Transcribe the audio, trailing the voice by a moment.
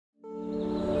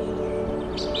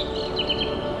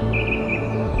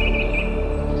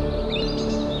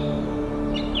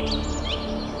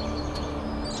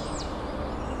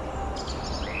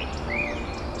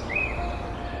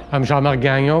I'm Jean-Marc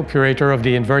Gagnon, curator of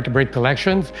the Invertebrate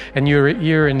Collections, and you're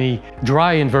here in the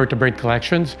Dry Invertebrate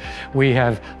Collections. We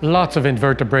have lots of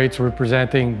invertebrates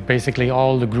representing basically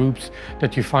all the groups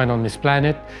that you find on this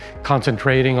planet,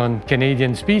 concentrating on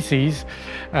Canadian species.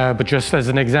 But just as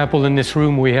an example, in this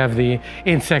room we have the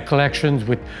insect collections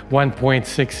with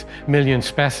 1.6 million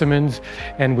specimens,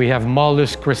 and we have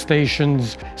mollusks,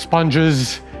 crustaceans,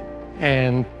 sponges,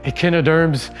 and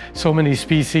echinoderms, so many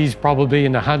species, probably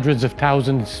in the hundreds of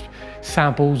thousands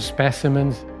samples,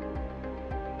 specimens.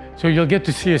 So you'll get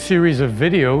to see a series of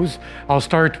videos. I'll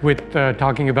start with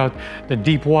talking about the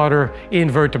deep water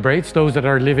invertebrates, those that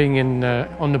are living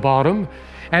on the bottom.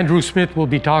 Andrew Smith will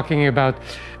be talking about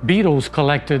beetles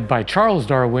collected by Charles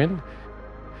Darwin.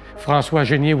 François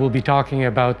Genier will be talking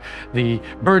about the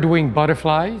birdwing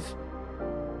butterflies.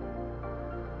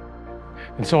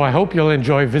 And so I hope you'll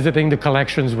enjoy visiting the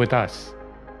collections with us.